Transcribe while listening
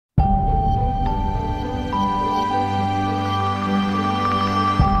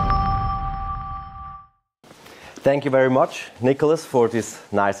Thank you very much, Nicholas, for this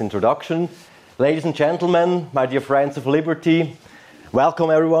nice introduction. Ladies and gentlemen, my dear friends of liberty,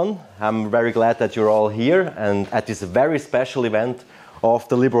 welcome everyone. I'm very glad that you're all here and at this very special event of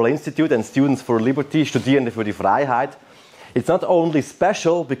the Liberal Institute and Students for Liberty, Studierende für die Freiheit. It's not only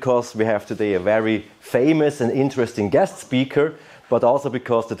special because we have today a very famous and interesting guest speaker, but also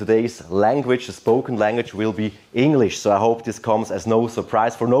because today's language, the spoken language, will be English. So I hope this comes as no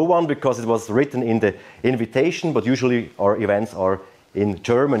surprise for no one because it was written in the invitation, but usually our events are in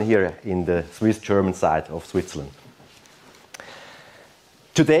German here in the Swiss-German side of Switzerland.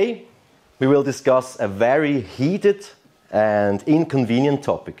 Today we will discuss a very heated and inconvenient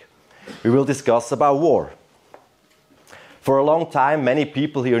topic. We will discuss about war. For a long time, many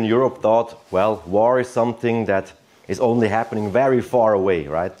people here in Europe thought, well, war is something that is only happening very far away,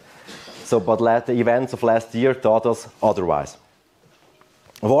 right? But the events of last year taught us otherwise.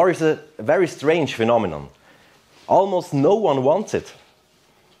 War is a very strange phenomenon. Almost no one wants it,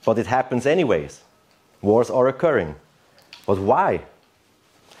 but it happens anyways. Wars are occurring. But why?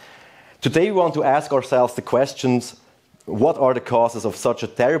 Today we want to ask ourselves the questions, what are the causes of such a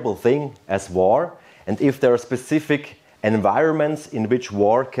terrible thing as war, and if there are specific environments in which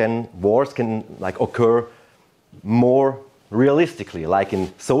wars can occur more realistically, like in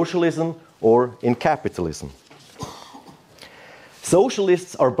socialism or in capitalism.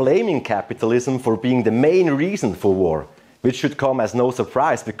 Socialists are blaming capitalism for being the main reason for war, which should come as no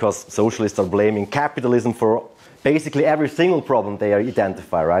surprise because socialists are blaming capitalism for basically every single problem they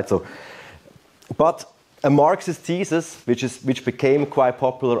identify, right? But a Marxist thesis, which became quite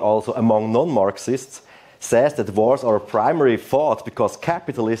popular also among non-Marxists, says that wars are primarily fought because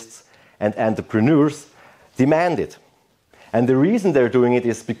capitalists and entrepreneurs demand it. And the reason they're doing it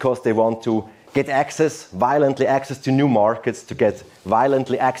is because they want to get violently access to new markets, to get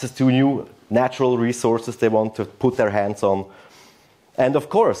violently access to new natural resources they want to put their hands on. And of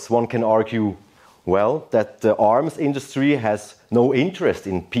course, one can argue, well, that the arms industry has no interest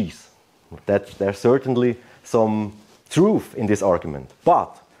in peace. That there's certainly some truth in this argument.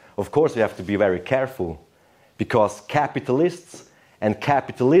 But, of course, we have to be very careful because capitalists and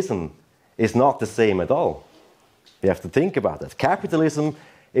capitalism is not the same at all. We have to think about that. Capitalism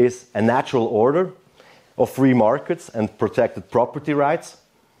is a natural order of free markets and protected property rights,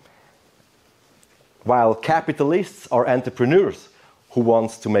 while capitalists are entrepreneurs who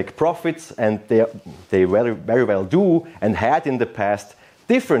want to make profits, and they very, very well do and had in the past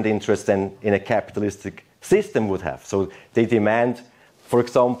different interests than in a capitalistic system would have. So they demand, for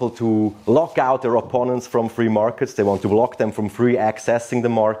example, to lock out their opponents from free markets. They want to block them from free accessing the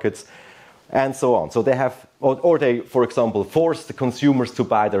markets, and so on. So they have, or they, for example, force the consumers to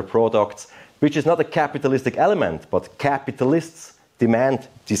buy their products, which is not a capitalistic element, but capitalists demand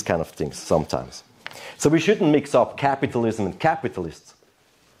these kind of things sometimes. So we shouldn't mix up capitalism and capitalists.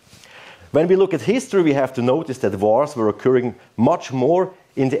 When we look at history, we have to notice that wars were occurring much more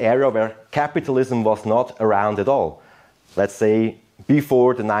in the era where capitalism was not around at all. Let's say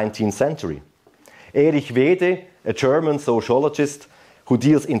before the 19th century. Erich Wede, a German sociologist who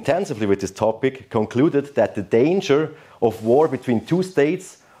deals intensively with this topic, concluded that the danger of war between two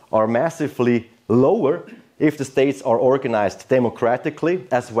states are massively lower if the states are organized democratically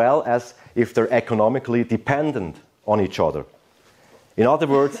as well as if they're economically dependent on each other. In other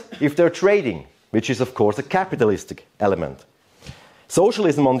words, if they're trading, which is of course a capitalistic element.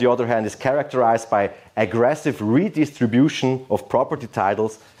 Socialism, on the other hand, is characterized by aggressive redistribution of property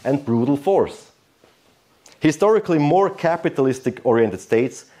titles and brutal force. Historically, more capitalistic-oriented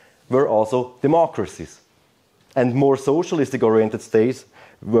states were also democracies, and more socialistic-oriented states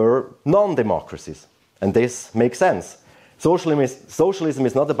were non-democracies. And this makes sense. Socialism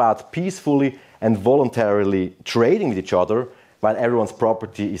is not about peacefully and voluntarily trading with each other while everyone's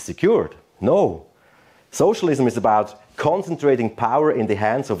property is secured. No. Socialism is about concentrating power in the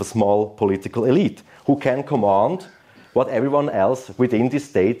hands of a small political elite who can command what everyone else within this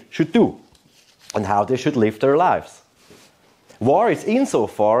state should do and how they should live their lives. War is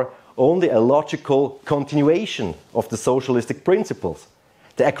insofar only a logical continuation of the socialistic principles.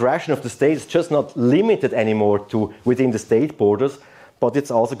 The aggression of the state is just not limited anymore to within the state borders, but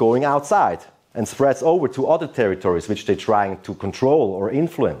it's also going outside and spreads over to other territories which they're trying to control or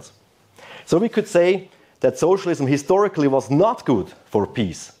influence. So we could say that socialism historically was not good for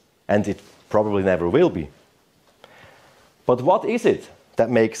peace, and it probably never will be. But what is it that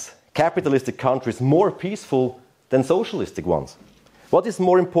makes capitalistic countries more peaceful than socialistic ones? What is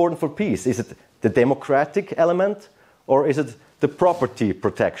more important for peace? Is it the democratic element, or is it the property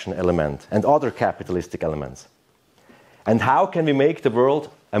protection element and other capitalistic elements? And how can we make the world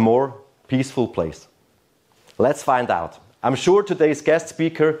a more peaceful place? Let's find out. I'm sure today's guest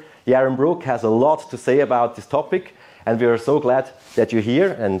speaker, Yaron Brook, has a lot to say about this topic, and we are so glad that you're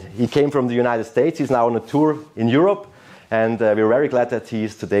here. And he came from the United States. He's now on a tour in Europe, and we're very glad that he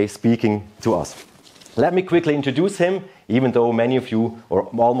is today speaking to us. Let me quickly introduce him, even though many of you, or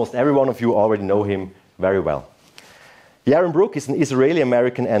almost every one of you, already know him very well. Yaron Brook is an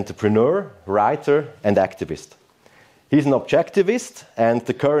Israeli-American entrepreneur, writer, and activist. He's an objectivist and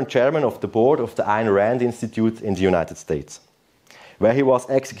the current chairman of the board of the Ayn Rand Institute in the United States, where he was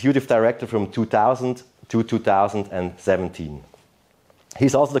executive director from 2000 to 2017.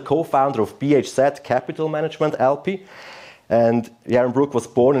 He's also the co-founder of BHZ Capital Management LP, and Yaron Brook was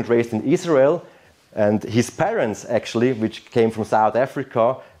born and raised in Israel, and his parents actually, which came from South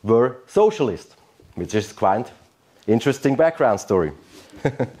Africa, were socialists, which is quite interesting background story.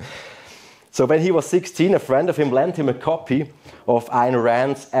 So when he was 16, a friend of him lent him a copy of Ayn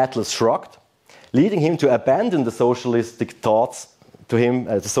Rand's Atlas Shrugged, leading him to abandon the socialistic thoughts to him,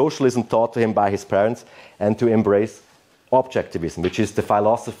 the socialism taught to him by his parents, and to embrace objectivism, which is the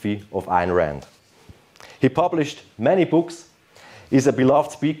philosophy of Ayn Rand. He published many books, is a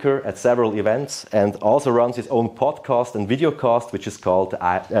beloved speaker at several events, and also runs his own podcast and videocast, which is called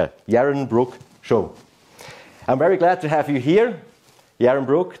the Yaron Brook Show. I'm very glad to have you here. Yaron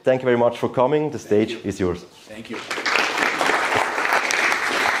Brook, thank you very much for coming. The stage is yours. Thank you.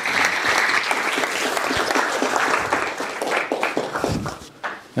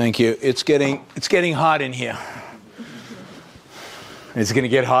 Thank you. It's getting hot in here. It's going to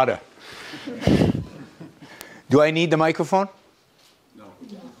get hotter. Do I need the microphone? No.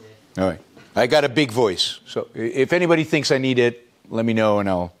 All right. I got a big voice, so if anybody thinks I need it, let me know and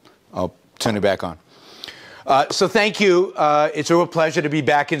I'll turn it back on. So thank you. It's a real pleasure to be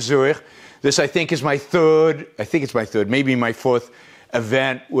back in Zurich. This, I think, is my third, maybe my fourth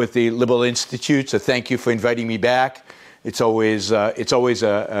event with the Liberale Institute. So thank you for inviting me back. It's always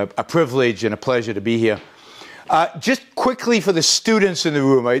a privilege and a pleasure to be here. Just quickly for the students in the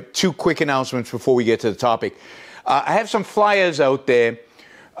room, two quick announcements before we get to the topic. I have some flyers out there.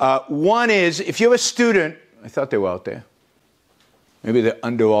 One is, if you're a student, I thought they were out there. Maybe they're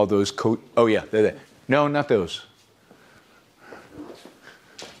under all those coats. Oh, yeah, they're there. No, not those.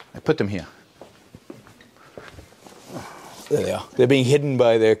 I put them here. There they are. They're being hidden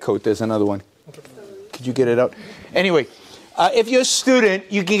by their coat. There's another one. Could you get it out? Anyway, if you're a student,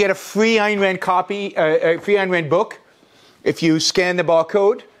 you can get a free Ayn Rand copy, a free Ayn Rand book, if you scan the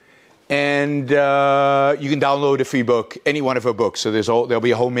barcode, and you can download a free book, any one of her books. So there'll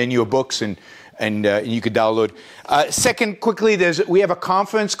be a whole menu of books, and you could download. Second, quickly, we have a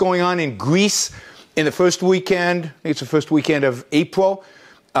conference going on in Greece in the first weekend. I think it's the first weekend of April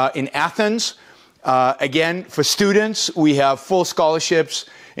in Athens. Again, for students, we have full scholarships,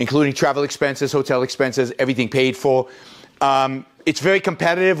 including travel expenses, hotel expenses, everything paid for. It's very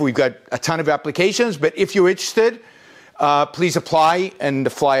competitive. We've got a ton of applications, but if you're interested, please apply, and the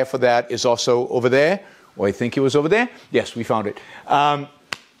flyer for that is also over there. Or I think it was over there. Yes, we found it.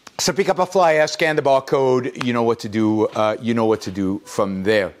 So pick up a flyer, scan the barcode. You know what to do. You know what to do from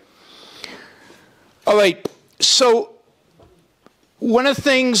there. All right. So one of the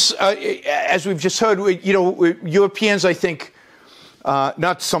things, as we've just heard, Europeans, I think,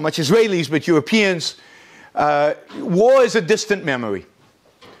 not so much Israelis, but Europeans, war is a distant memory.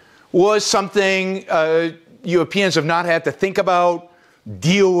 War is something Europeans have not had to think about,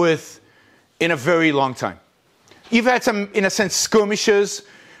 deal with in a very long time. You've had some, in a sense, skirmishes.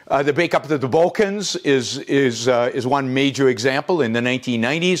 The breakup of the Balkans is one major example in the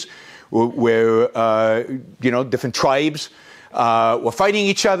 1990s, where different tribes were fighting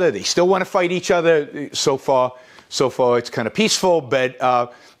each other. They still want to fight each other. So far, it's kind of peaceful. But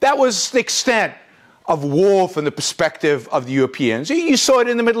that was the extent of war from the perspective of the Europeans. You saw it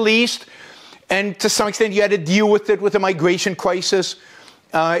in the Middle East, and to some extent, you had to deal with it with the migration crisis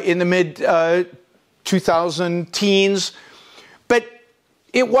in the mid-2000 teens. But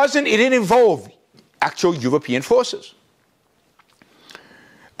it didn't involve actual European forces.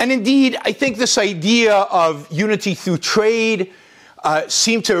 And indeed, I think this idea of unity through trade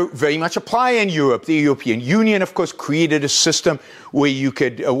seemed to very much apply in Europe. The European Union, of course, created a system where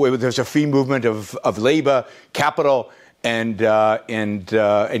where there's a free movement of labor, capital, and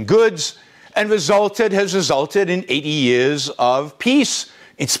goods, and has resulted in 80 years of peace,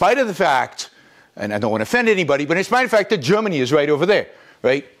 in spite of the fact, and I don't want to offend anybody, but in spite of the fact that Germany is right over there,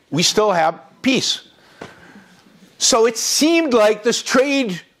 right? We still have peace. So it seemed like this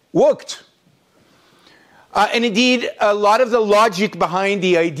trade worked. And indeed, a lot of the logic behind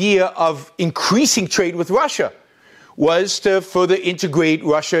the idea of increasing trade with Russia was to further integrate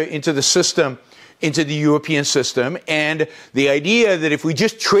Russia into the system into the European system, and the idea that if we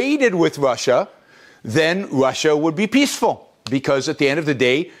just traded with Russia, then Russia would be peaceful, because at the end of the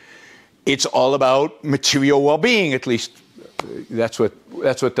day, it's all about material well-being. At least that's what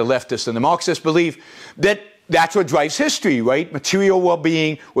the leftists and the Marxists believe, that's what drives history, right? Material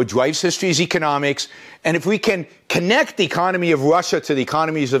well-being, what drives history is economics. And if we can connect the economy of Russia to the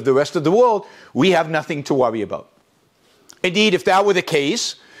economies of the rest of the world, we have nothing to worry about. Indeed, if that were the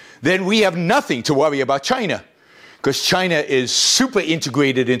case, then we have nothing to worry about China, because China is super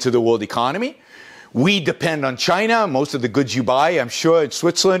integrated into the world economy. We depend on China. Most of the goods you buy, I'm sure, in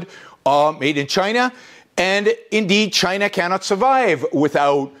Switzerland are made in China. And indeed, China cannot survive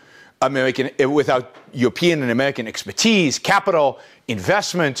without European and American expertise, capital,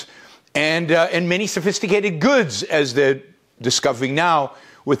 investment, and many sophisticated goods, as they're discovering now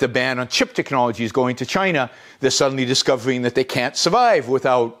with the ban on chip technologies going to China. They're suddenly discovering that they can't survive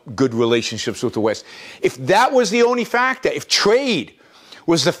without good relationships with the West. If that was the only factor, if trade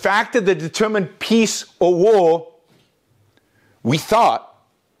was the factor that determined peace or war, we thought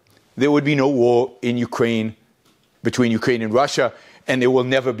there would be no war in Ukraine, between Ukraine and Russia, and there will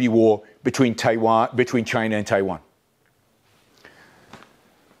never be war between China and Taiwan.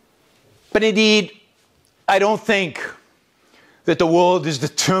 But indeed, I don't think that the world is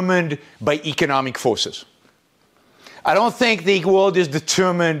determined by economic forces. I don't think the world is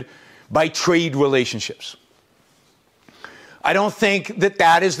determined by trade relationships. I don't think that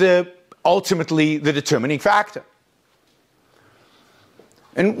that is ultimately the determining factor.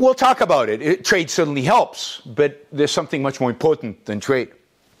 And we'll talk about it. Trade certainly helps, but there's something much more important than trade.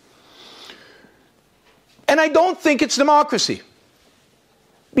 And I don't think it's democracy.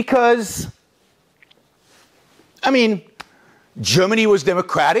 Because, I mean, Germany was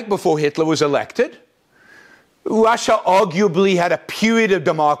democratic before Hitler was elected. Russia arguably had a period of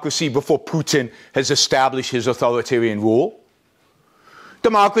democracy before Putin has established his authoritarian rule.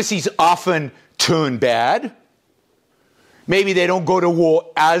 Democracies often turn bad. Maybe they don't go to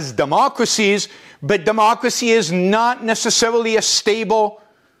war as democracies, but democracy is not necessarily a stable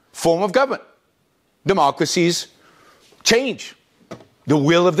form of government. Democracies change. The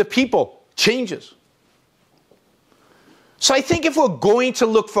will of the people changes. So I think if we're going to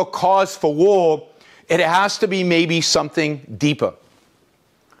look for cause for war, it has to be maybe something deeper.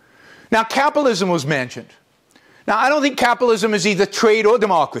 Now, capitalism was mentioned. Now, I don't think capitalism is either trade or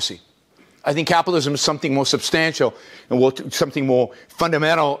democracy. I think capitalism is something more substantial, and something more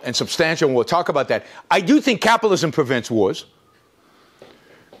fundamental and substantial, and we'll talk about that. I do think capitalism prevents wars.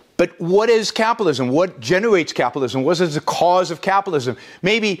 But what is capitalism? What generates capitalism? What is the cause of capitalism?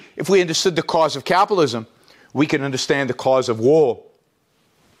 Maybe if we understood the cause of capitalism, we can understand the cause of war.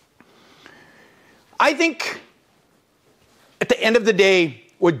 I think at the end of the day,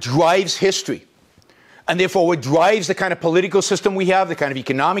 what drives history, and therefore what drives the kind of political system we have, the kind of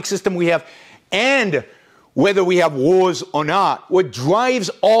economic system we have, and whether we have wars or not, what drives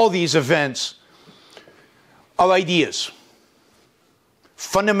all these events are ideas.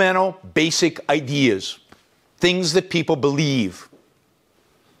 Fundamental, basic ideas. Things that people believe.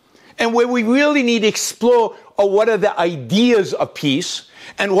 And where we really need to explore are what are the ideas of peace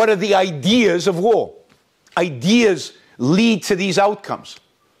and what are the ideas of war. Ideas lead to these outcomes.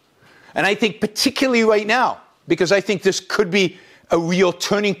 And I think particularly right now, because I think this could be a real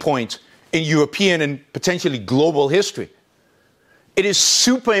turning point in European and potentially global history, it is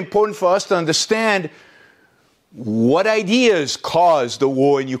super important for us to understand what ideas caused the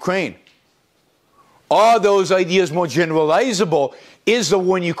war in Ukraine. Are those ideas more generalizable? Is the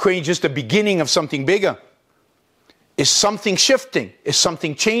war in Ukraine just the beginning of something bigger? Is something shifting? Is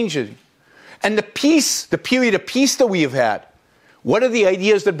something changing? And the peace, the period of peace that we have had, what are the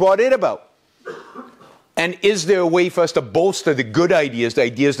ideas that brought it about? And is there a way for us to bolster the good ideas, the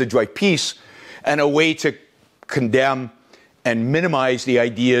ideas that drive peace, and a way to condemn and minimize the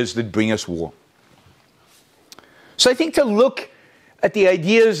ideas that bring us war? So I think to look at the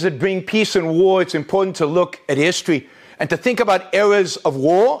ideas that bring peace and war, it's important to look at history and to think about eras of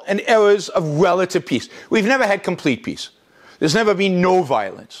war and eras of relative peace. We've never had complete peace. There's never been no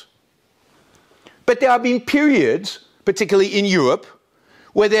violence. But there have been periods, particularly in Europe,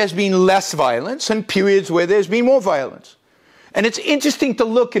 where there's been less violence and periods where there's been more violence. And it's interesting to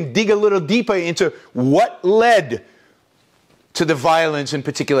look and dig a little deeper into what led to the violence in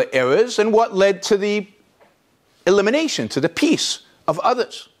particular eras and what led to the elimination, to the peace of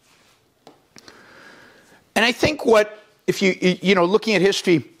others. And I think if you know, looking at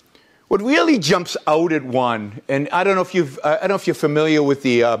history, what really jumps out at one, and I don't know if you're familiar with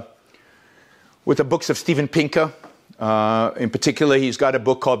the books of Steven Pinker. In particular, he's got a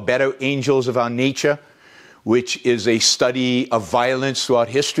book called Better Angels of Our Nature, which is a study of violence throughout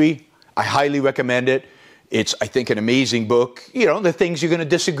history. I highly recommend it. It's, I think, an amazing book. You know, the things you're going to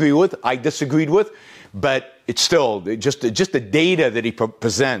disagree with, I disagreed with, but it's still, just the data that he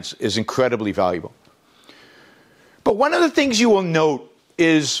presents is incredibly valuable. But one of the things you will note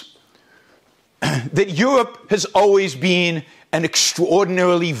is that Europe has always been an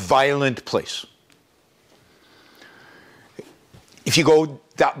extraordinarily violent place. If you go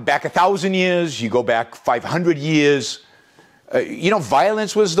back 1,000 years, you go back 500 years, you know,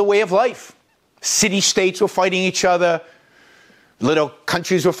 violence was the way of life. City-states were fighting each other, little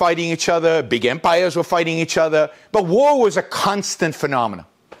countries were fighting each other, big empires were fighting each other, but war was a constant phenomenon.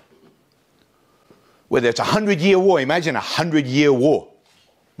 Whether it's a 100-year war, imagine a 100-year war,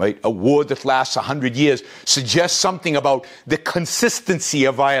 right? A war that lasts 100 years suggests something about the consistency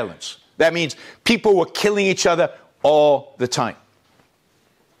of violence. That means people were killing each other all the time.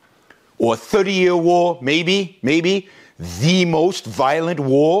 Or a 30-year war, maybe the most violent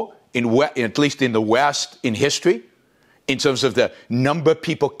war, at least in the West, in history, in terms of the number of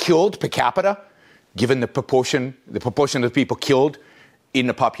people killed per capita, given the proportion of people killed in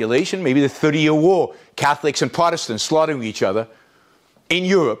the population. Maybe the 30-year war, Catholics and Protestants slaughtering each other in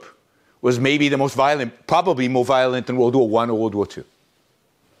Europe, was maybe the most violent, probably more violent than World War I or World War II.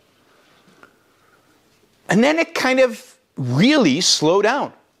 And then it kind of really slowed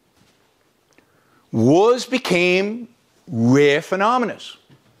down. Wars became rare phenomena.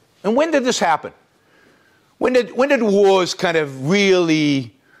 And when did this happen? When did wars kind of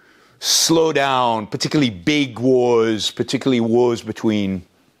really slow down, particularly big wars, particularly wars between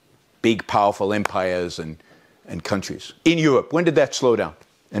big, powerful empires and countries? In Europe, when did that slow down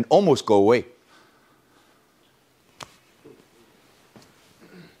and almost go away?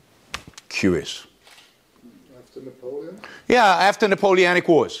 Curious. After Napoleon? Yeah, after Napoleonic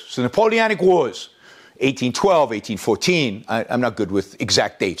Wars. So Napoleonic Wars, 1812, 1814, I'm not good with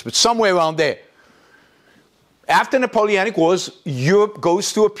exact dates, but somewhere around there. After Napoleonic Wars, Europe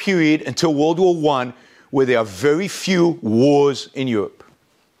goes through a period until World War I where there are very few wars in Europe.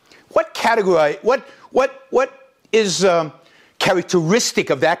 What is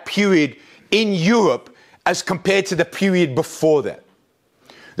characteristic of that period in Europe as compared to the period before that?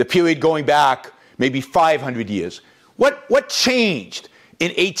 The period going back maybe 500 years. What changed in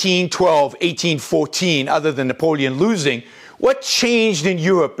 1812, 1814, other than Napoleon losing? What changed in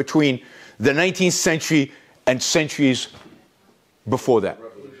Europe between the 19th century and centuries before that?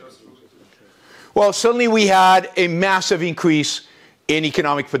 Well, suddenly we had a massive increase in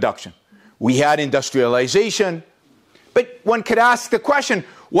economic production. We had industrialization. But one could ask the question,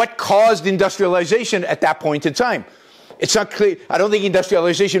 what caused industrialization at that point in time? It's not clear. I don't think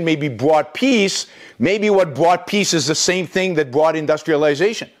industrialization maybe brought peace. Maybe what brought peace is the same thing that brought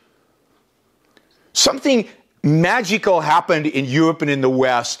industrialization. Something magical happened in Europe and in the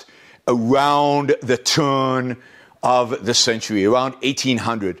West around the turn of the century, around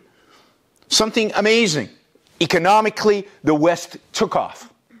 1800. Something amazing. Economically, the West took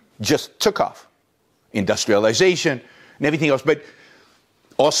off, just took off. Industrialization and everything else, but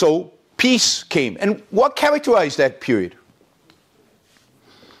also peace came. And what characterized that period?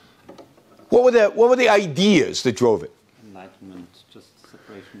 What were the ideas that drove it? Enlightenment, just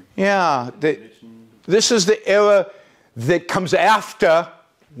separation. Yeah, this is the era that comes after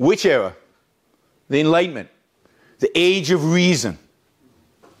which era? The Enlightenment, the Age of Reason.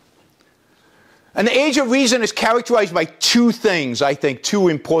 And the Age of Reason is characterized by two things, I think, two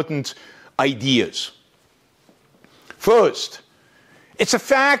important ideas. First, it's a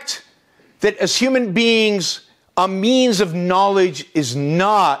fact that as human beings, our means of knowledge is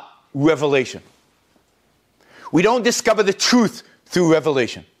not revelation. We don't discover the truth through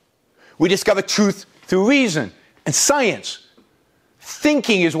revelation. We discover truth through reason and science.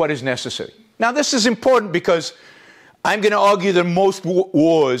 Thinking is what is necessary. Now, this is important because I'm going to argue that most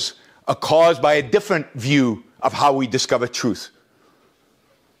wars are caused by a different view of how we discover truth.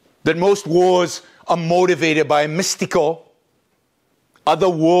 That most wars are motivated by a mystical,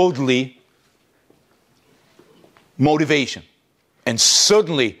 otherworldly motivation. And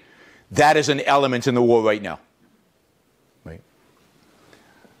certainly, that is an element in the war right now. Right?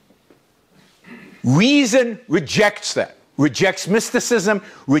 Reason rejects that. Rejects mysticism,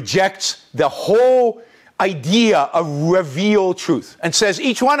 rejects the whole idea of revealed truth, and says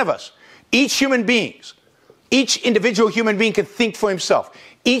each one of us, each human being, each individual human being can think for himself.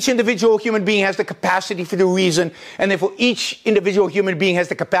 Each individual human being has the capacity for the reason, and therefore each individual human being has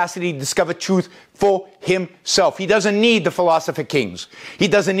the capacity to discover truth for himself. He doesn't need the philosopher kings. He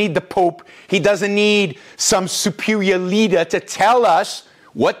doesn't need the Pope. He doesn't need some superior leader to tell us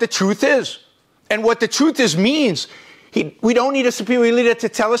what the truth is. And what the truth is means, we don't need a superior leader to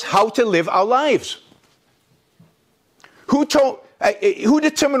tell us how to live our lives. Who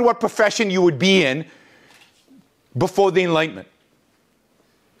determined what profession you would be in before the Enlightenment?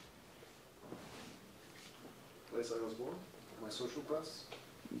 Place I was born, my social class.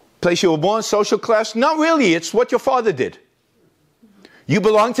 Place you were born, social class? Not really. It's what your father did. You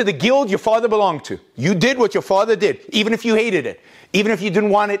belong to the guild your father belonged to. You did what your father did, even if you hated it, even if you didn't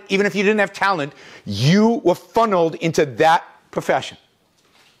want it, even if you didn't have talent. You were funneled into that profession.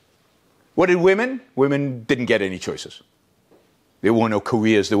 What did women? Women didn't get any choices. There were no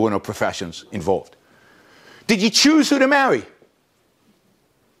careers, there were no professions involved. Did you choose who to marry?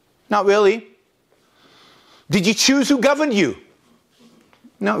 Not really. Did you choose who governed you?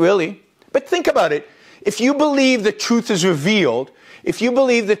 Not really. But think about it. If you believe the truth is revealed, if you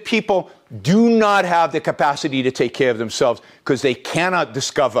believe that people do not have the capacity to take care of themselves because they cannot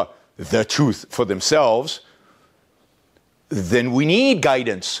discover the truth for themselves, then we need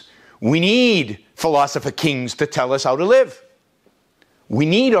guidance. We need philosopher kings to tell us how to live. We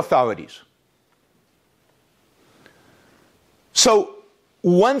need authorities. So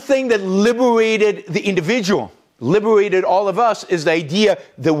one thing that liberated the individual, liberated all of us, is the idea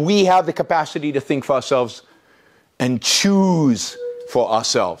that we have the capacity to think for ourselves and choose for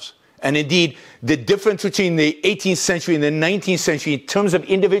ourselves. And indeed, the difference between the 18th century and the 19th century in terms of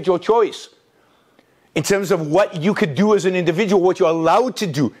individual choice, in terms of what you could do as an individual, what you're allowed to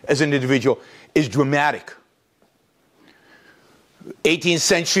do as an individual, is dramatic. 18th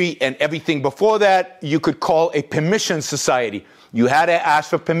century and everything before that, you could call a permission society. You had to ask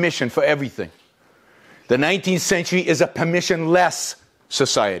for permission for everything. The 19th century is a permissionless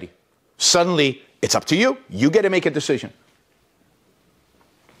society. Suddenly, it's up to you. You get to make a decision.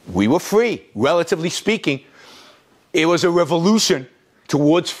 We were free, relatively speaking. It was a revolution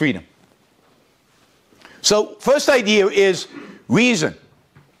towards freedom. So, first idea is reason.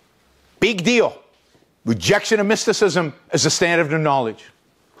 Big deal. Rejection of mysticism as a standard of knowledge.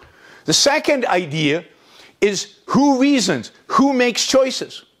 The second idea is who reasons, who makes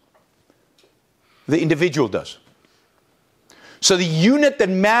choices. The individual does. So the unit that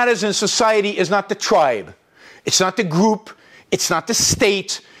matters in society is not the tribe. It's not the group. It's not the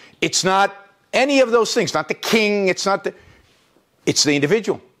state. It's not any of those things. Not the king. It's the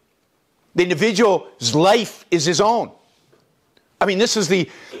individual. The individual's life is his own. I mean, this is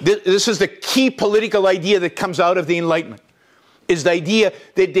the key political idea that comes out of the Enlightenment, is the idea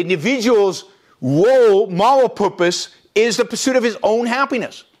that the individual's role, moral purpose, is the pursuit of his own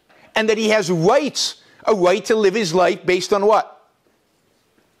happiness, and that he has rights, a right to live his life based on what?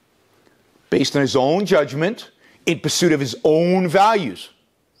 Based on his own judgment, in pursuit of his own values.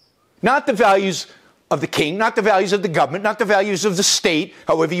 Not the values of the king, not the values of the government, not the values of the state,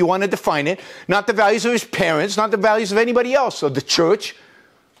 however you want to define it, not the values of his parents, not the values of anybody else, of the church,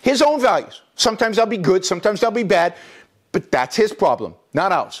 his own values. Sometimes they'll be good, sometimes they'll be bad, but that's his problem,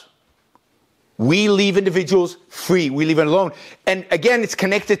 not ours. We leave individuals free, we leave them alone. And again, it's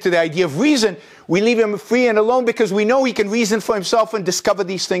connected to the idea of reason. We leave him free and alone because we know he can reason for himself and discover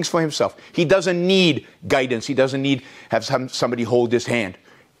these things for himself. He doesn't need guidance, he doesn't need have somebody hold his hand.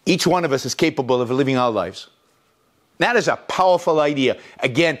 Each one of us is capable of living our lives. That is a powerful idea.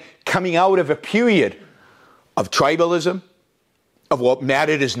 Again, coming out of a period of tribalism, of what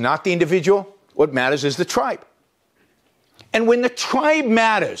mattered is not the individual, what matters is the tribe. And when the tribe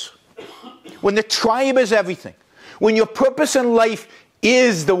matters, when the tribe is everything, when your purpose in life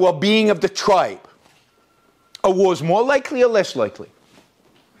is the well-being of the tribe, a war is more likely or less likely?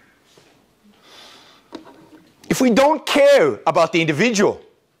 If we don't care about the individual,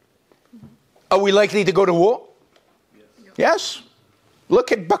 are we likely to go to war? Yes.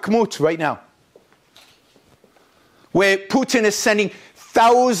 Look at Bakhmut right now, where Putin is sending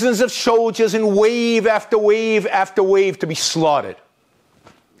thousands of soldiers in wave after wave after wave to be slaughtered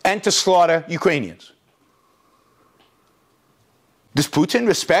and to slaughter Ukrainians. Does Putin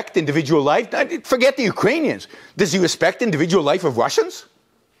respect individual life? Forget the Ukrainians. Does he respect individual life of Russians?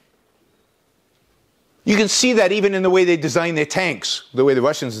 You can see that even in the way they design their tanks, the way the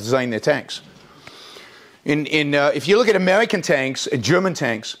Russians design their tanks. If you look at American tanks and German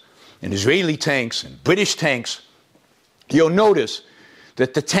tanks and Israeli tanks and British tanks, you'll notice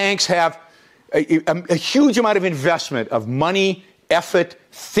that the tanks have a huge amount of investment of money, effort,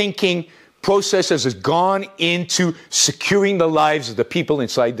 thinking, process has gone into securing the lives of the people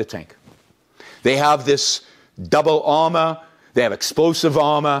inside the tank. They have this double armor, they have explosive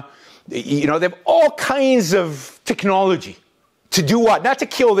armor, you know, they have all kinds of technology to do what? Not to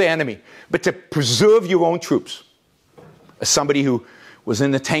kill the enemy, but to preserve your own troops. As somebody who was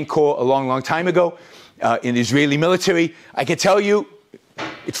in the tank corps a long, long time ago, in the Israeli military, I can tell you,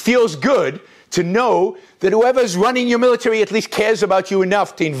 it feels good to know that whoever's running your military at least cares about you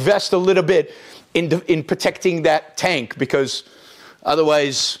enough to invest a little bit in protecting that tank, because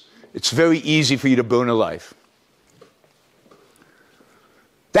otherwise it's very easy for you to burn alive.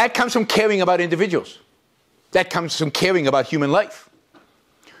 That comes from caring about individuals. That comes from caring about human life.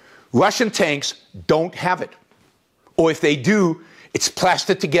 Russian tanks don't have it. Or if they do, it's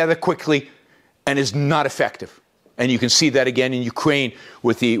plastered together quickly and is not effective. And you can see that again in Ukraine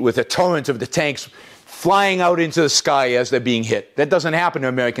with the torrent of the tanks flying out into the sky as they're being hit. That doesn't happen to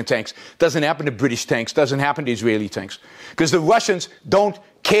American tanks. Doesn't happen to British tanks. Doesn't happen to Israeli tanks. Because the Russians don't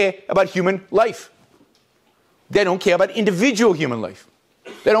care about human life. They don't care about individual human life.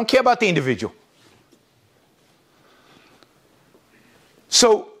 They don't care about the individual.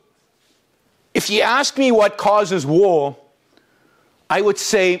 So, if you ask me what causes war, I would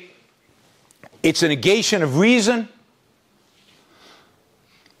say it's a negation of reason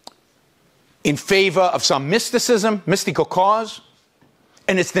in favor of some mysticism, mystical cause,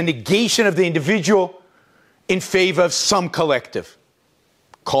 and it's the negation of the individual in favor of some collective.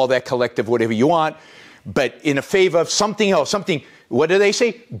 Call that collective whatever you want, but in a favor of something else, something, what do they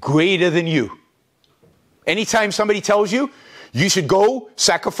say? Greater than you. Anytime somebody tells you, you should go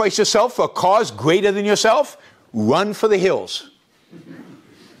sacrifice yourself for a cause greater than yourself, run for the hills.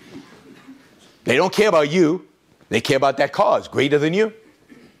 They don't care about you. They care about that cause greater than you.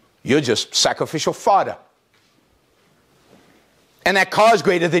 You're just sacrificial fodder. And that cause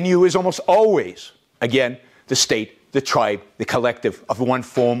greater than you is almost always, again, the state, the tribe, the collective of one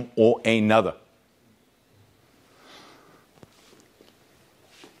form or another.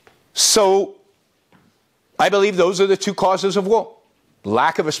 So, I believe those are the two causes of war.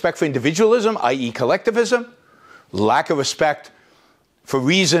 Lack of respect for individualism, i.e. collectivism. Lack of respect for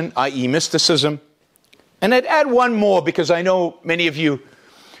reason, i.e. mysticism. And I'd add one more, because I know many of you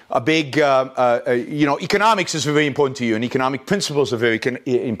are big, you know, economics is very important to you, and economic principles are very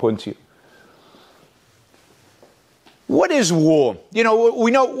important to you. What is war? You know,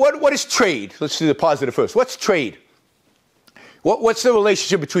 we know, what is trade? Let's do the positive first. What's trade? What's the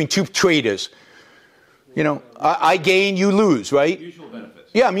relationship between two traders? You know, I gain, you lose, right? Mutual benefit.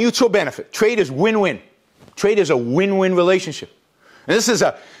 Yeah, mutual benefit. Trade is win-win. Trade is a win-win relationship. And this is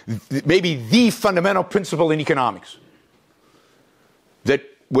maybe the fundamental principle in economics. That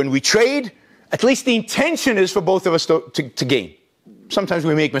when we trade, at least the intention is for both of us to gain. Sometimes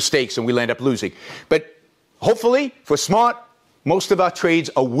we make mistakes and we'll end up losing. But hopefully, if we're smart, most of our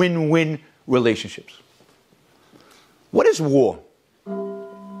trades are win-win relationships. What is war?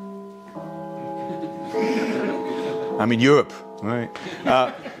 I'm in Europe, right?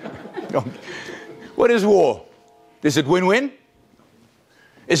 What is war? Is it win-win?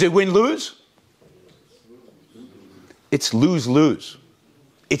 Is it win-lose? It's lose-lose.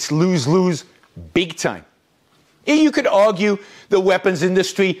 It's lose-lose big time. You could argue the weapons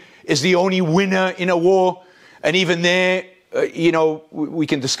industry is the only winner in a war, and even there, you know, we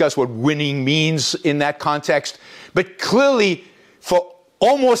can discuss what winning means in that context. But clearly, for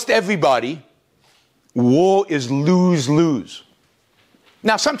almost everybody, war is lose-lose.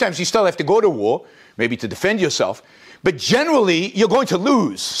 Now, sometimes you still have to go to war, maybe to defend yourself, but generally, you're going to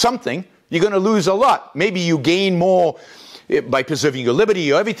lose something. You're going to lose a lot. Maybe you gain more by preserving your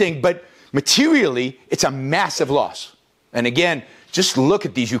liberty or everything, but materially, it's a massive loss. And again, just look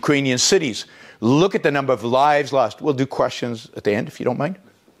at these Ukrainian cities. Look at the number of lives lost. We'll do questions at the end, if you don't mind.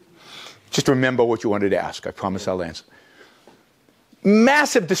 Just remember what you wanted to ask. I promise I'll answer.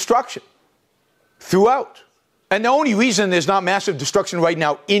 Massive destruction throughout. And the only reason there's not massive destruction right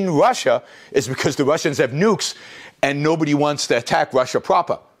now in Russia is because the Russians have nukes and nobody wants to attack Russia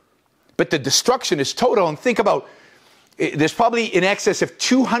proper. But the destruction is total. And think about, there's probably in excess of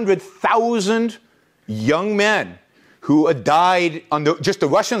 200,000 young men who died on just the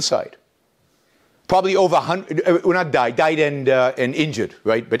Russian side. Probably over 100, not died and injured,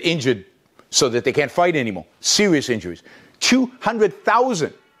 right? But injured so that they can't fight anymore. Serious injuries.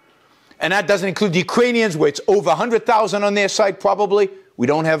 200,000. And that doesn't include the Ukrainians, where it's over 100,000 on their side, probably. We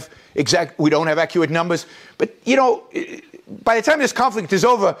don't have accurate numbers. But, you know, by the time this conflict is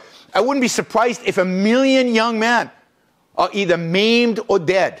over, I wouldn't be surprised if 1 million young men are either maimed or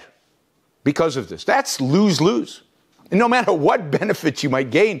dead because of this. That's lose-lose. And no matter what benefits you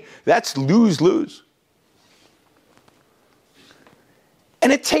might gain, that's lose-lose.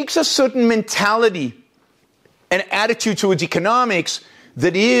 And it takes a certain mentality and attitude towards economics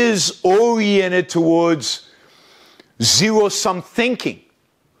that is oriented towards zero-sum thinking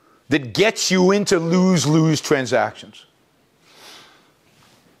that gets you into lose-lose transactions.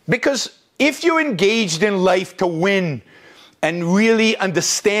 Because if you're engaged in life to win and really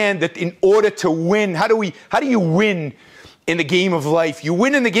understand that in order to win, how do you win in the game of life? You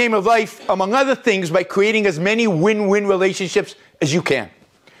win in the game of life, among other things, by creating as many win-win relationships as you can,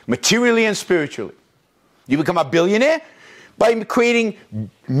 materially and spiritually. You become a billionaire by creating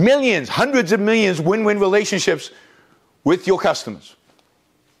millions, hundreds of millions win-win relationships with your customers.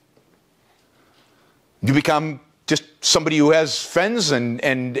 You become just somebody who has friends and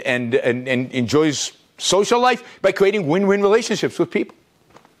enjoys social life by creating win-win relationships with people.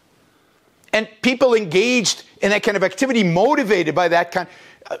 And people engaged in that kind of activity, motivated by that kind,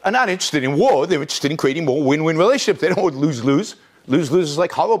 are not interested in war. They're interested in creating more win-win relationships. They don't want lose-lose. Lose-lose is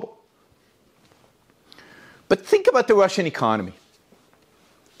like horrible. But think about the Russian economy.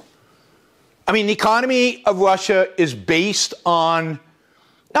 I mean, the economy of Russia is based on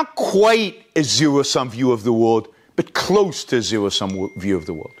not quite a zero-sum view of the world, but close to a zero-sum view of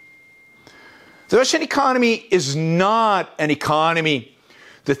the world. The Russian economy is not an economy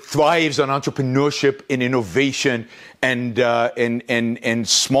that thrives on entrepreneurship and innovation and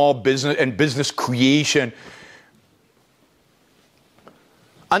small business and business creation.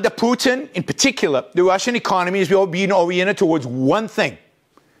 Under Putin, in particular, the Russian economy is being oriented towards one thing,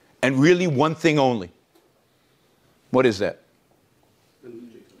 and really one thing only. What is that?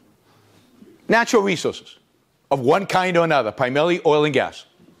 Natural resources of one kind or another, primarily oil and gas.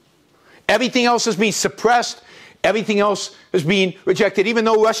 Everything else is being suppressed. Everything else is being rejected, even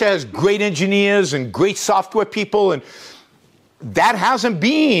though Russia has great engineers and great software people. And that hasn't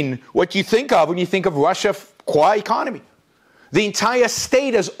been what you think of when you think of Russia's core economy. The entire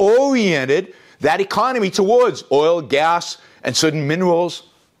state has oriented that economy towards oil, gas, and certain minerals,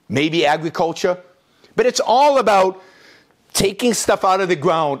 maybe agriculture. But it's all about taking stuff out of the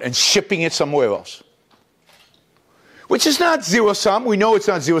ground and shipping it somewhere else. Which is not zero-sum. We know it's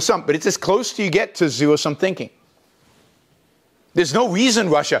not zero-sum, but it's as close to you get to zero-sum thinking. There's no reason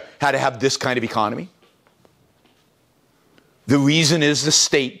Russia had to have this kind of economy. The reason is the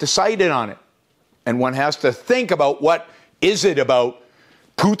state decided on it. And one has to think about what is it about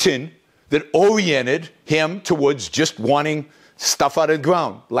Putin that oriented him towards just wanting stuff out of the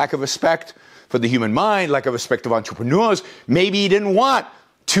ground. Lack of respect for the human mind, lack of respect of entrepreneurs. Maybe he didn't want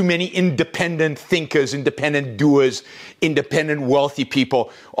too many independent thinkers, independent doers, independent wealthy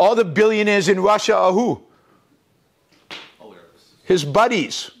people. All the billionaires in Russia are who? Oligarchs. His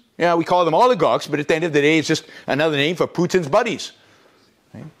buddies. Yeah, we call them oligarchs, but at the end of the day, it's just another name for Putin's buddies.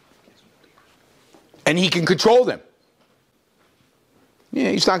 Right? And he can control them.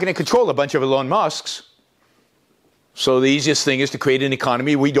 Yeah, he's not going to control a bunch of Elon Musks. So the easiest thing is to create an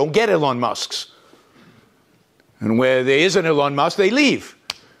economy where we don't get Elon Musks. And where there is an Elon Musk, they leave.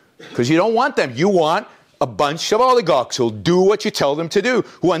 Because you don't want them. You want a bunch of oligarchs who'll do what you tell them to do,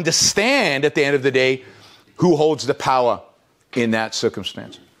 who understand at the end of the day who holds the power in that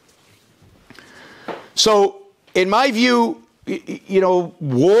circumstance. So, in my view, you know,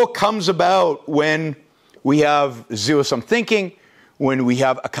 war comes about when we have zero-sum thinking, when we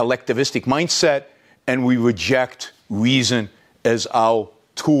have a collectivistic mindset, and we reject reason as our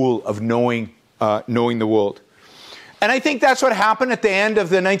tool of knowing the world. And I think that's what happened at the end of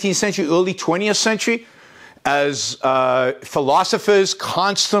the 19th century, early 20th century, as philosophers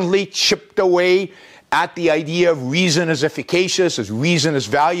constantly chipped away at the idea of reason as efficacious, as reason as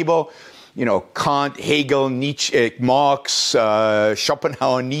valuable. You know, Kant, Hegel, Nietzsche, Marx,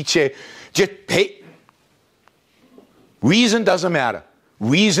 Schopenhauer, Nietzsche. Just, hey, reason doesn't matter.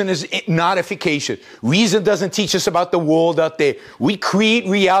 Reason is not efficacious. Reason doesn't teach us about the world out there. We create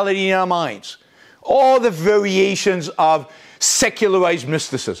reality in our minds. All the variations of secularized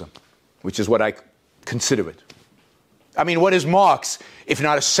mysticism, which is what I consider it. I mean, what is Marx if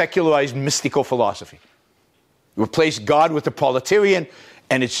not a secularized mystical philosophy? You replace God with the proletarian,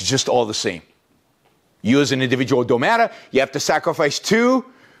 and it's just all the same. You as an individual don't matter. You have to sacrifice to,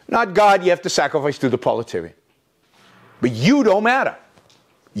 not God, you have to sacrifice to the proletarian. But you don't matter.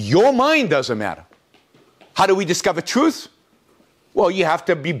 Your mind doesn't matter. How do we discover truth? Well, you have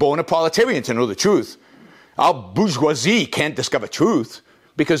to be born a proletarian to know the truth. Our bourgeoisie can't discover truth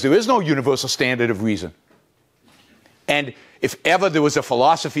because there is no universal standard of reason. And if ever there was a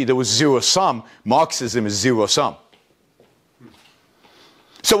philosophy that was zero-sum, Marxism is zero-sum.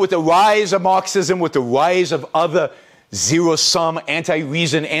 So with the rise of Marxism, with the rise of other zero-sum,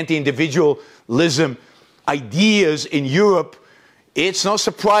 anti-reason, anti-individualism ideas in Europe, it's no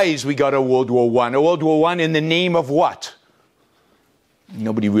surprise we got a World War I. A World War I in the name of what?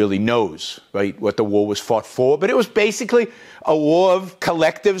 Nobody really knows, right, what the war was fought for. But it was basically a war of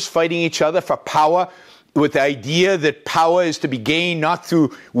collectives fighting each other for power, with the idea that power is to be gained not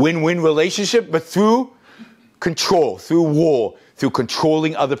through win-win relationship, but through control, through war, through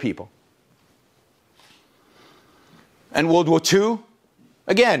controlling other people. And World War II,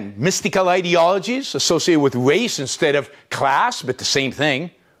 again, mystical ideologies associated with race instead of class, but the same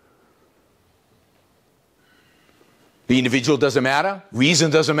thing. The individual doesn't matter.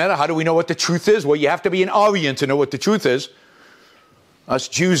 Reason doesn't matter. How do we know what the truth is? Well, you have to be an Aryan to know what the truth is. Us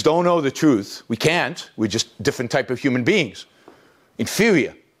Jews don't know the truth. We can't. We're just different type of human beings.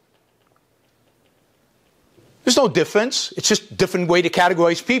 Inferior. There's no difference. It's just a different way to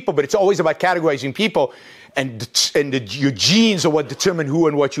categorize people, but it's always about categorizing people, and your genes are what determine who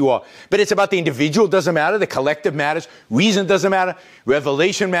and what you are. But it's about the individual doesn't matter, the collective matters, reason doesn't matter,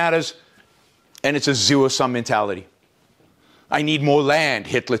 revelation matters, and it's a zero-sum mentality. I need more land,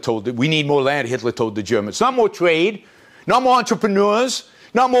 Hitler told we need more land, Hitler told the Germans. Not more trade, not more entrepreneurs,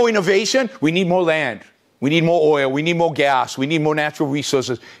 not more innovation. We need more land. We need more oil. We need more gas. We need more natural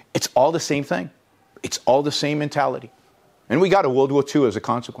resources. It's all the same thing. It's all the same mentality. And we got a World War II as a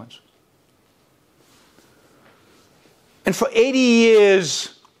consequence. And for 80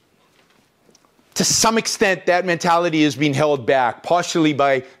 years, to some extent, that mentality has been held back, partially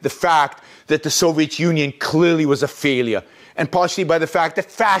by the fact that the Soviet Union clearly was a failure, and partially by the fact that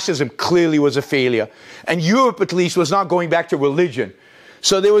fascism clearly was a failure. And Europe, at least, was not going back to religion.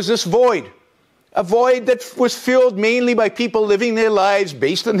 So there was this void. A void that was filled mainly by people living their lives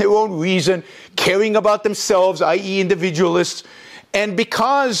based on their own reason, caring about themselves, i.e. individualists. And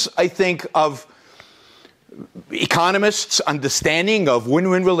because, I think, of economists' understanding of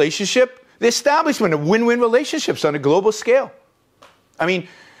win-win relationship, the establishment of win-win relationships on a global scale. I mean,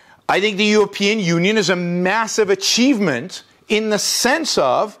 I think the European Union is a massive achievement in the sense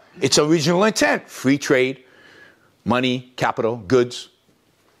of its original intent: free trade, money, capital, goods.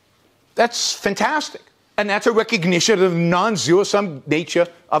 That's fantastic. And that's a recognition of the non-zero-sum nature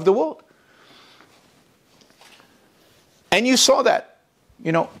of the world. And you saw that,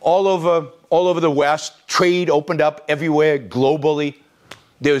 you know, all over the West. Trade opened up everywhere globally.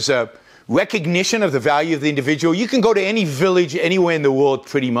 There's a recognition of the value of the individual. You can go to any village anywhere in the world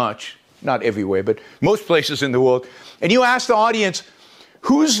pretty much. Not everywhere, but most places in the world. And you ask the audience,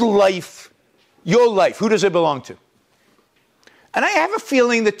 whose life, your life, who does it belong to? And I have a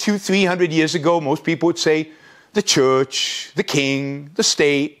feeling that 200-300 years ago, most people would say the church, the king, the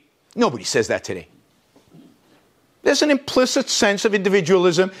state. Nobody says that today. There's an implicit sense of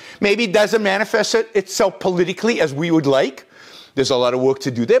individualism. Maybe it doesn't manifest itself politically as we would like. There's a lot of work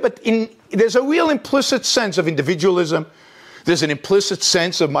to do there, but there's a real implicit sense of individualism. There's an implicit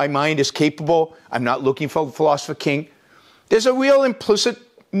sense of my mind is capable. I'm not looking for the philosopher king. There's a real implicit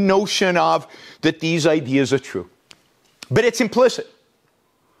notion of that these ideas are true. But it's implicit.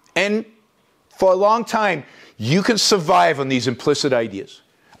 And for a long time, you can survive on these implicit ideas.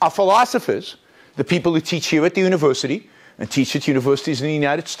 Our philosophers, the people who teach here at the university and teach at universities in the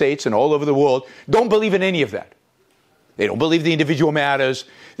United States and all over the world, don't believe in any of that. They don't believe the individual matters.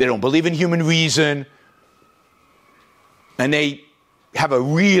 They don't believe in human reason. And they have a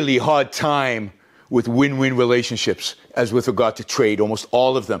really hard time with win-win relationships as with regard to trade. Almost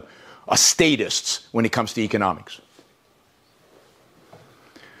all of them are statists when it comes to economics.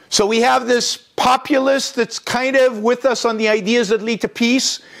 So we have this populace that's kind of with us on the ideas that lead to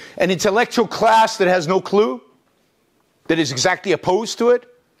peace, an intellectual class that has no clue, that is exactly opposed to it.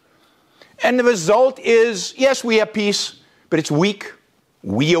 And the result is, yes, we have peace, but it's weak.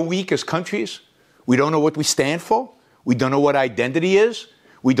 We are weak as countries. We don't know what we stand for. We don't know what identity is.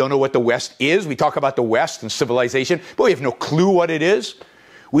 We don't know what the West is. We talk about the West and civilization, but we have no clue what it is.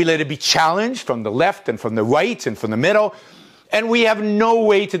 We let it be challenged from the left and from the right and from the middle, and we have no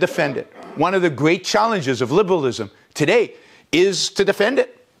way to defend it. One of the great challenges of liberalism today is to defend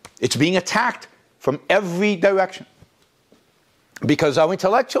it. It's being attacked from every direction because our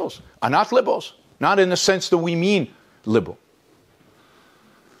intellectuals are not liberals, not in the sense that we mean liberal.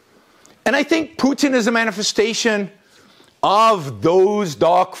 And I think Putin is a manifestation of those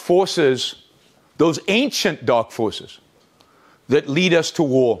dark forces, those ancient dark forces that lead us to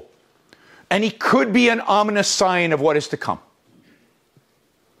war. And he could be an ominous sign of what is to come.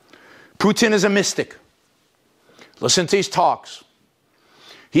 Putin is a mystic. Listen to his talks.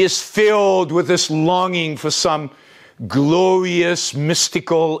 He is filled with this longing for some glorious,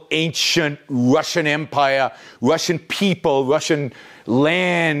 mystical, ancient Russian Empire, Russian people, Russian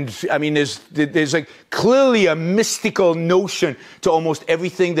land. I mean, there's like clearly a mystical notion to almost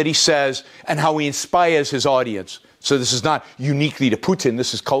everything that he says and how he inspires his audience. So this is not uniquely to Putin.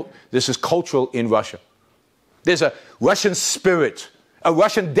 This is cultural in Russia. There's a Russian spirit, a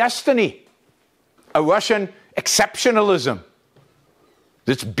Russian destiny, a Russian exceptionalism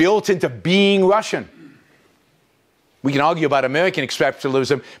that's built into being Russian. We can argue about American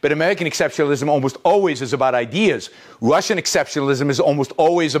exceptionalism, but American exceptionalism almost always is about ideas. Russian exceptionalism is almost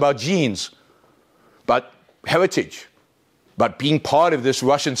always about genes, about heritage, about being part of this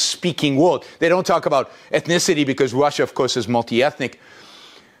Russian-speaking world. They don't talk about ethnicity because Russia, of course, is multi-ethnic,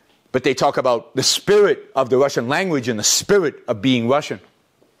 but they talk about the spirit of the Russian language and the spirit of being Russian.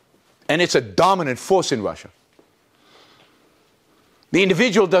 And it's a dominant force in Russia. The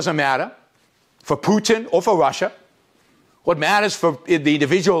individual doesn't matter for Putin or for Russia. What matters for the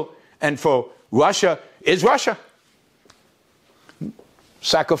individual and for Russia is Russia.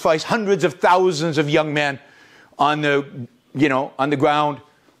 Sacrifice hundreds of thousands of young men on the ground.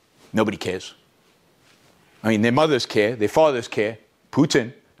 Nobody cares. I mean, their mothers care, their fathers care.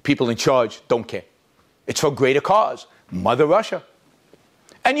 Putin, people in charge, don't care. It's for greater cause. Mother Russia.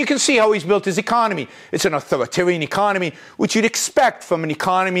 And you can see how he's built his economy. It's an authoritarian economy, which you'd expect from an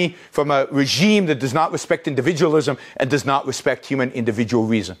economy, from a regime that does not respect individualism and does not respect human individual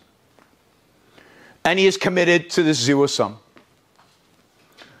reason. And he is committed to this zero sum.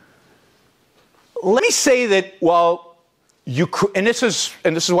 Let me say that while and this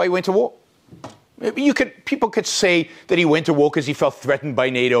is why he went to war. People could say that he went to war because he felt threatened by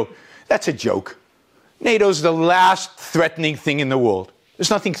NATO. That's a joke. NATO's the last threatening thing in the world. There's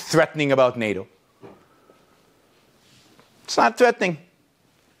nothing threatening about NATO. It's not threatening.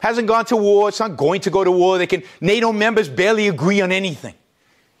 Hasn't gone to war. It's not going to go to war. NATO members barely agree on anything.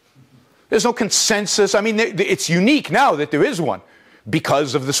 There's no consensus. I mean, it's unique now that there is one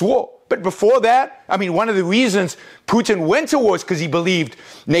because of this war. But before that, I mean, one of the reasons Putin went to war is because he believed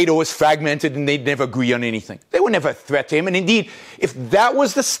NATO was fragmented and they'd never agree on anything. They would never threat to him. And indeed, if that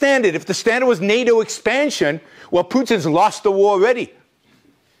was the standard, if the standard was NATO expansion, well, Putin's lost the war already.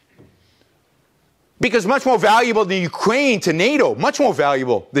 Because much more valuable than Ukraine to NATO, much more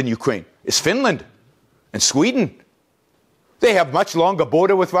valuable than Ukraine, is Finland and Sweden. They have much longer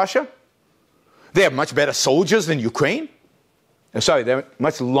border with Russia. They have much better soldiers than Ukraine. Sorry, they have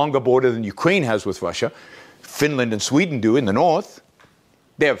much longer border than Ukraine has with Russia. Finland and Sweden do in the north.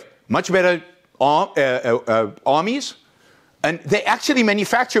 They have much better armies. And they actually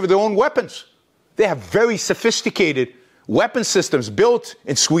manufacture their own weapons. They have very sophisticated weapon systems built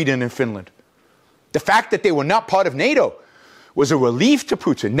in Sweden and Finland. The fact that they were not part of NATO was a relief to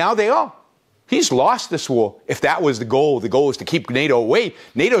Putin. Now they are. He's lost this war. If that was the goal is to keep NATO away.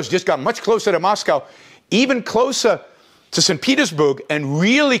 NATO's just got much closer to Moscow, even closer to St. Petersburg, and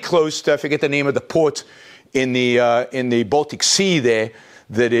really close to, I forget the name of the port in the Baltic Sea there,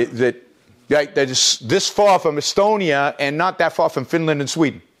 that is this far from Estonia and not that far from Finland and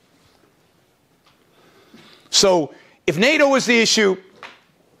Sweden. So if NATO was the issue,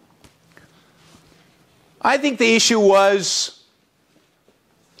 I think the issue was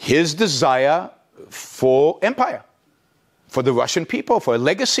his desire for empire, for the Russian people, for a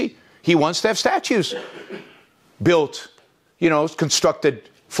legacy. He wants to have statues built, constructed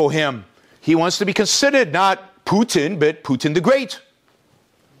for him. He wants to be considered not Putin, but Putin the Great.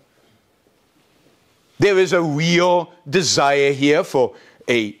 There is a real desire here for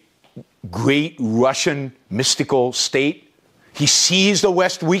a great Russian mystical state. He sees the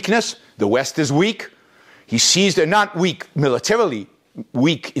West's weakness. The West is weak. He sees they're not weak militarily,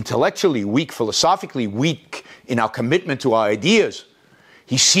 weak intellectually, weak philosophically, weak in our commitment to our ideas.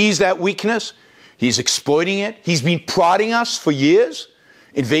 He sees that weakness. He's exploiting it. He's been prodding us for years,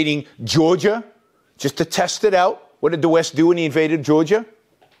 invading Georgia just to test it out. What did the West do when he invaded Georgia?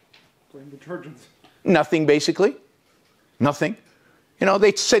 Blame detergents. Nothing, basically. Nothing.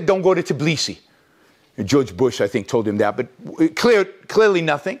 They said don't go to Tbilisi. George Bush, I think, told him that, but clearly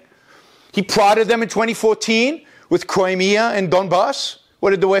nothing. He prodded them in 2014 with Crimea and Donbass. What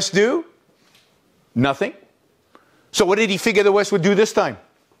did the West do? Nothing. So what did he figure the West would do this time?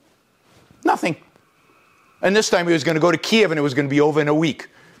 Nothing. And this time he was going to go to Kiev and it was going to be over in a week.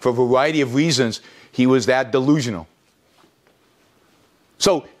 For a variety of reasons, he was that delusional.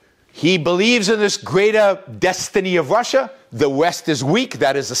 So he believes in this greater destiny of Russia. The West is weak.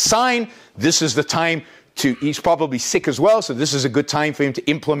 That is a sign. This is the time he's probably sick as well, so this is a good time for him to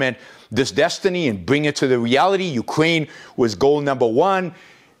implement this destiny and bring it to the reality. Ukraine was goal number one.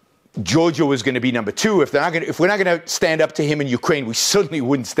 Georgia was going to be number 2. If we're not going to stand up to him in Ukraine, we certainly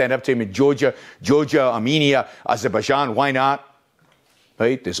wouldn't stand up to him in Georgia, Armenia, Azerbaijan. Why not?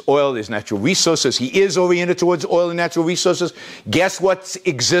 Right? There's oil, there's natural resources. He is oriented towards oil and natural resources. Guess what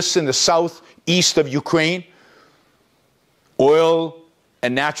exists in the southeast of Ukraine? Oil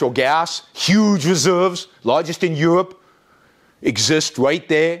and natural gas, huge reserves, largest in Europe, exist right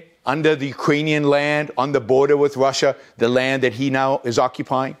there under the Ukrainian land, on the border with Russia, the land that he now is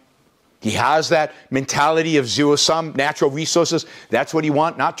occupying. He has that mentality of zero-sum, natural resources. That's what he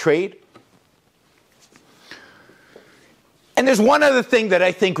wants, not trade. And there's one other thing that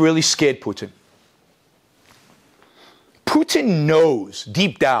I think really scared Putin. Putin knows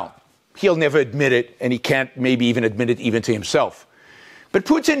deep down, he'll never admit it, and he can't maybe even admit it even to himself. But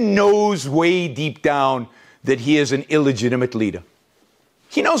Putin knows way deep down that he is an illegitimate leader.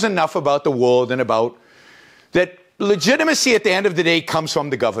 He knows enough about the world and about that legitimacy at the end of the day comes from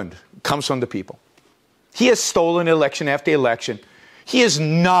the governed, comes from the people. He has stolen election after election. He is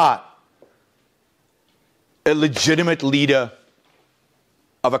not a legitimate leader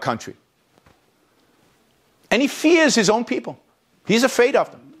of a country. And he fears his own people. He's afraid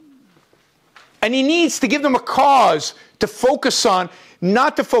of them. And he needs to give them a cause to focus on,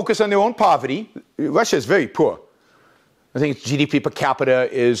 not to focus on their own poverty. Russia is very poor. I think its GDP per capita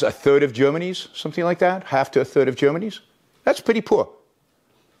is 1/3 of Germany's, something like that, 1/2 to 1/3 of Germany's. That's pretty poor,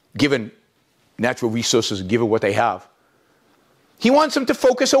 given natural resources and given what they have. He wants them to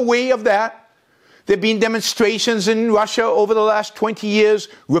focus away of that. There have been demonstrations in Russia over the last 20 years,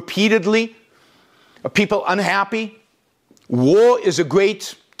 repeatedly, of people unhappy. War is a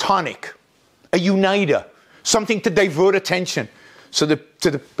great tonic, a uniter, something to divert attention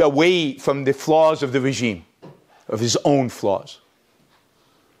away from the flaws of the regime, of his own flaws.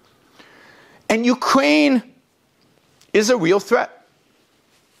 And Ukraine is a real threat.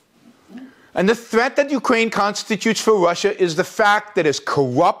 And the threat that Ukraine constitutes for Russia is the fact that as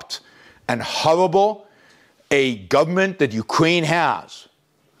corrupt and horrible a government that Ukraine has,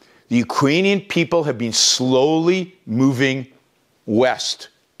 the Ukrainian people have been slowly moving west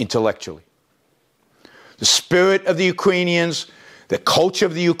intellectually. The spirit of the Ukrainians, the culture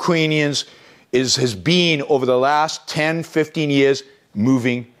of the Ukrainians has been, over the last 10, 15 years,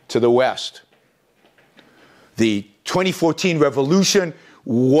 moving to the west. The 2014 revolution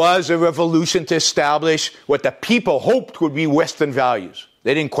was a revolution to establish what the people hoped would be Western values.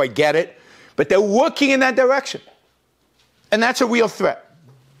 They didn't quite get it, but they're working in that direction. And that's a real threat.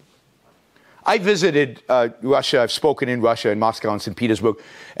 I visited Russia. I've spoken in Russia, in Moscow and St. Petersburg,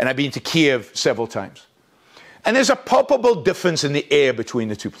 and I've been to Kiev several times. And there's a palpable difference in the air between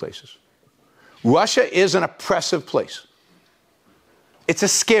the two places. Russia is an oppressive place. It's a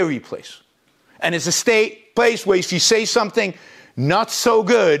scary place. And it's a place where if you say something not so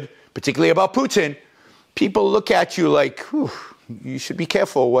good, particularly about Putin, people look at you like, you should be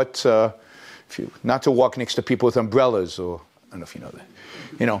careful not to walk next to people with umbrellas, or I don't know if you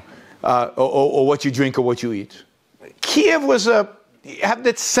know that, or what you drink or what you eat. Kiev had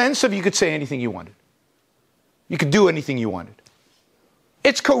that sense of you could say anything you wanted. You could do anything you wanted.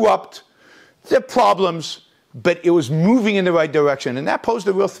 It's corrupt. There are problems, but it was moving in the right direction, and that posed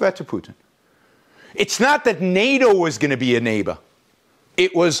a real threat to Putin. It's not that NATO was going to be a neighbor.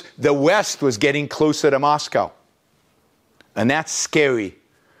 It was the West was getting closer to Moscow. And that's scary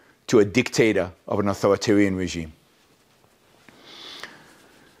to a dictator of an authoritarian regime.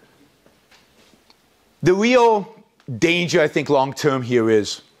 The real danger, I think, long-term here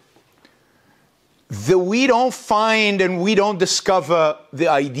is that we don't find and we don't discover the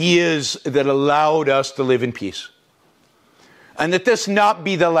ideas that allowed us to live in peace. And that this not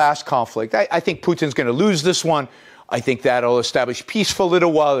be the last conflict. I think Putin's going to lose this one. I think that'll establish peace for a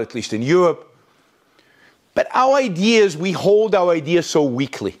little while, at least in Europe. But our ideas, we hold our ideas so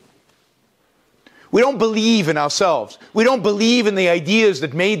weakly. We don't believe in ourselves. We don't believe in the ideas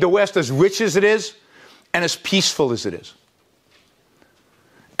that made the West as rich as it is and as peaceful as it is.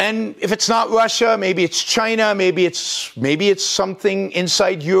 And if it's not Russia, maybe it's China, maybe it's something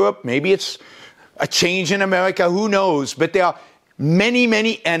inside Europe, maybe it's a change in America, who knows? But there are many,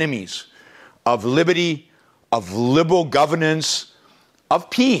 many enemies of liberty, of liberal governance, of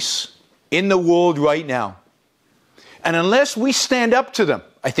peace in the world right now. And unless we stand up to them,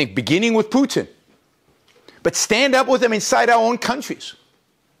 I think beginning with Putin, but stand up with them inside our own countries,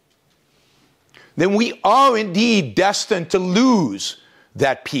 then we are indeed destined to lose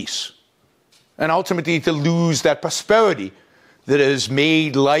that peace and ultimately to lose that prosperity that has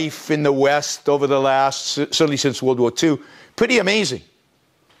made life in the West over the last, certainly since World War II, pretty amazing.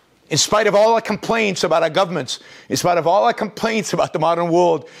 In spite of all our complaints about our governments, in spite of all our complaints about the modern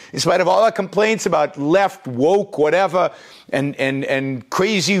world, in spite of all our complaints about left, woke, whatever, and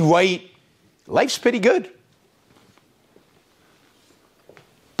crazy right, life's pretty good.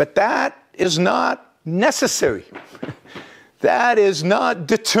 But that is not necessary. That is not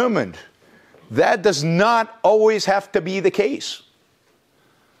determined. That does not always have to be the case.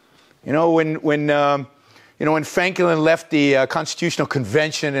 You know, when Franklin left the Constitutional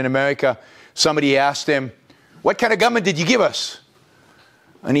Convention in America, somebody asked him, "What kind of government did you give us?"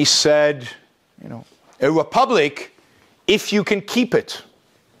 And he said, you know, "A republic, if you can keep it."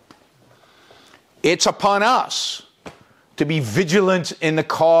 It's upon us to be vigilant in the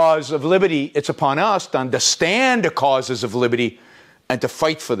cause of liberty. It's upon us to understand the causes of liberty and to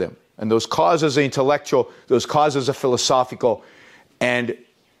fight for them. And those causes are intellectual, those causes are philosophical. And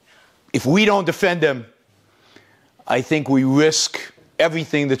if we don't defend them, I think we risk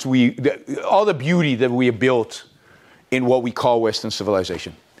everything all the beauty that we have built in what we call Western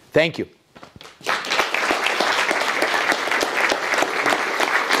civilization. Thank you.